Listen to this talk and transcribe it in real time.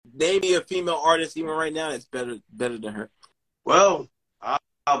name me a female artist even right now that's better than her. Well,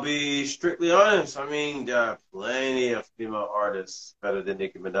 I'll be strictly honest. I mean, there are plenty of female artists better than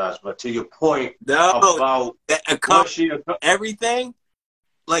Nicki Minaj. But to your point about everything,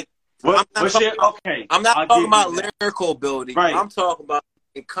 like I'm not talking about lyrical ability. Right. I'm talking about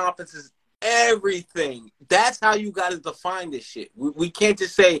encompasses everything. That's how you got to define this shit. We can't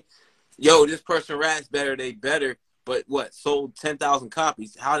just say, yo, this person raps better, they better, but what, sold 10,000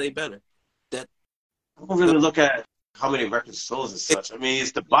 copies? How are they better? I don't really look at how many records sold and such. I mean,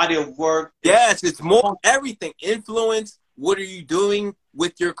 it's the body of work. Yes, it's more everything. Influence. What are you doing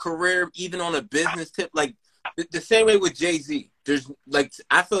with your career, even on a business tip? Like the same way with Jay-Z. There's like,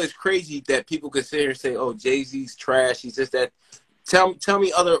 I feel it's crazy that people could sit here and say, oh, Jay-Z's trash. He's just that. Tell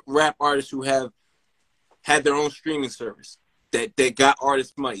me other rap artists who have had their own streaming service that got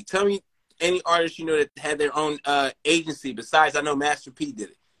artist money. Tell me any artist you know that had their own agency besides, I know Master P did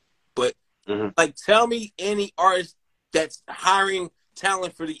it. But like, tell me any artist that's hiring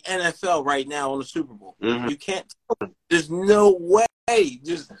talent for the NFL right now on the Super Bowl. You can't tell. There's no way.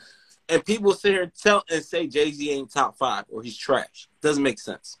 And people sit here and say Jay-Z ain't top 5 or he's trash. Doesn't make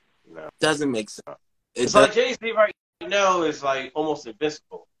sense. No. Doesn't make sense. It's like Jay-Z right now is like almost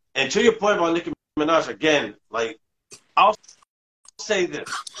invincible. And to your point about Nicki Minaj, again, like, I'll say this.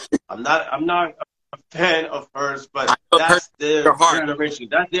 I'm not a fan of hers, but that's the generation.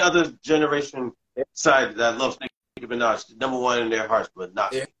 That's the other generation side that loves Nicki Minaj. Number one in their hearts, but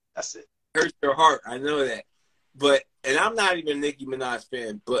not me. That's it. Hurts your heart. I know that. But, and I'm not even a Nicki Minaj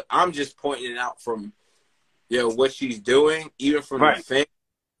fan, but I'm just pointing it out from, what she's doing, even from the fan.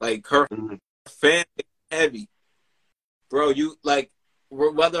 Like, her fan is heavy. Bro, you, like,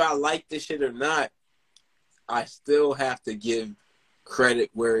 whether I like this shit or not, I still have to give credit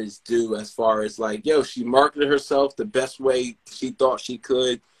where it's due as far as, like, she marketed herself the best way she thought she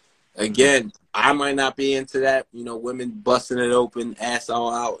could. Again, I might not be into that, women busting it open, ass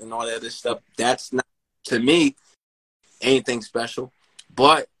all out and all that other stuff. That's not, to me, anything special.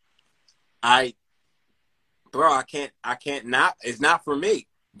 But I can't not, it's not for me.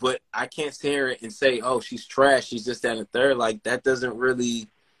 But I can't sit here and say, oh, she's trash, she's just that and third. Like, that doesn't really,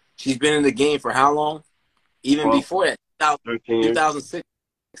 she's been in the game for how long? Even before that, 2006,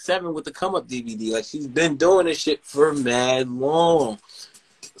 2007 with the Come Up DVD. Like, she's been doing this shit for mad long.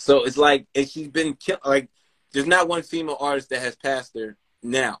 So it's like, and she's been like, there's not one female artist that has passed her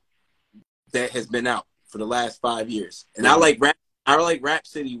now that has been out for the last 5 years. And I like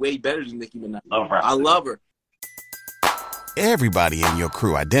Rhapsody way better than Nicki Minaj. I love her. Everybody in your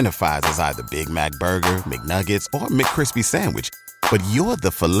crew identifies as either Big Mac Burger, McNuggets, or McCrispy Sandwich. But you're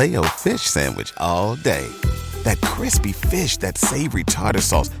the Filet-O-Fish Sandwich all day. That crispy fish, that savory tartar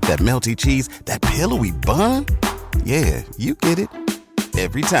sauce, that melty cheese, that pillowy bun. Yeah, you get it.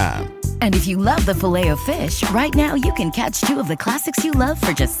 Every time. And if you love the Filet-O-Fish, right now you can catch 2 of the classics you love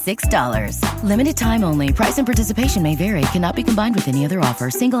for just $6. Limited time only. Price and participation may vary. Cannot be combined with any other offer.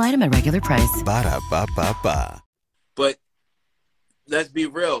 Single item at regular price. Ba-da-ba-ba-ba. But let's be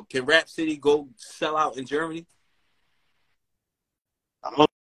real. Can Rhapsody go sell out in Germany? I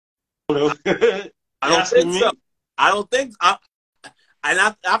don't know. I don't think so.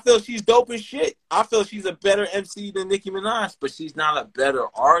 I feel she's dope as shit. I feel she's a better MC than Nicki Minaj, but she's not a better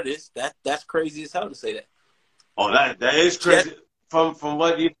artist. That's crazy as hell to say that. Oh, that is crazy. From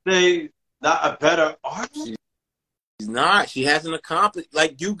what you say, not a better artist? She's not. She hasn't accomplished.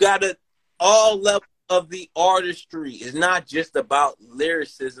 Like, you got to all level of the artistry. It's not just about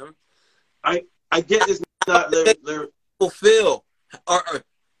lyricism. I get it's not lyrical. Fulfill.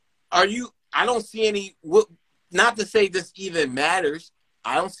 Are you? I don't see any. Not to say this even matters.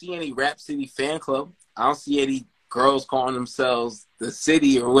 I don't see any Rhapsody fan club. I don't see any girls calling themselves the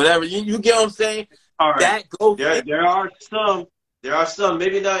City or whatever. You get what I'm saying? All right. That goes. There are some. There are some.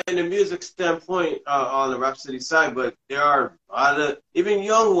 Maybe not in the music standpoint on the Rhapsody side, but there are other, even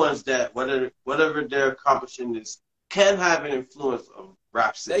young ones that whatever they're accomplishing is can have an influence of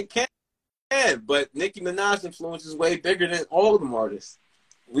Rhapsody. They can, but Nicki Minaj's influence is way bigger than all of them artists.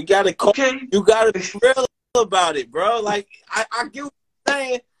 We gotta You gotta be real about it, bro. Like, I get what you're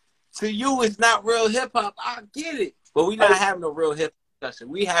saying. To you, it's not real hip hop. I get it, but we're not having a real hip hop discussion.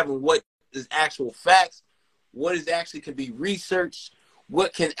 We having what is actual facts, what is actually can be researched,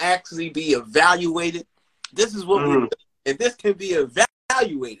 what can actually be evaluated. This is what we're doing, and this can be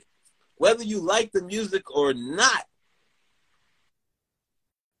evaluated, whether you like the music or not.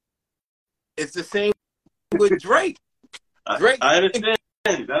 It's the same with Drake. I understand.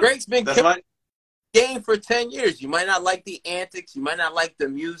 Drake's been killing the game for 10 years. You might not like the antics, you might not like the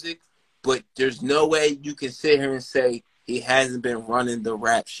music, but there's no way you can sit here and say he hasn't been running the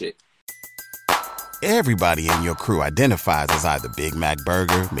rap shit. Everybody in your crew identifies as either Big Mac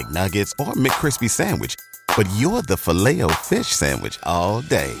Burger, McNuggets, or McCrispy Sandwich. But you're the Filet-O-Fish Sandwich all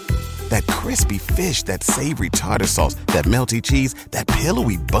day. That crispy fish, that savory tartar sauce, that melty cheese, that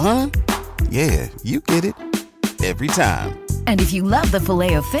pillowy bun. Yeah, you get it. Every time. And if you love the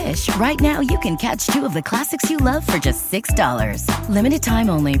Filet-O-Fish, right now you can catch 2 of the classics you love for just $6. Limited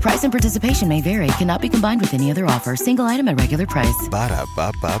time only. Price and participation may vary. Cannot be combined with any other offer. Single item at regular price.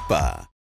 Ba-da-ba-ba-ba.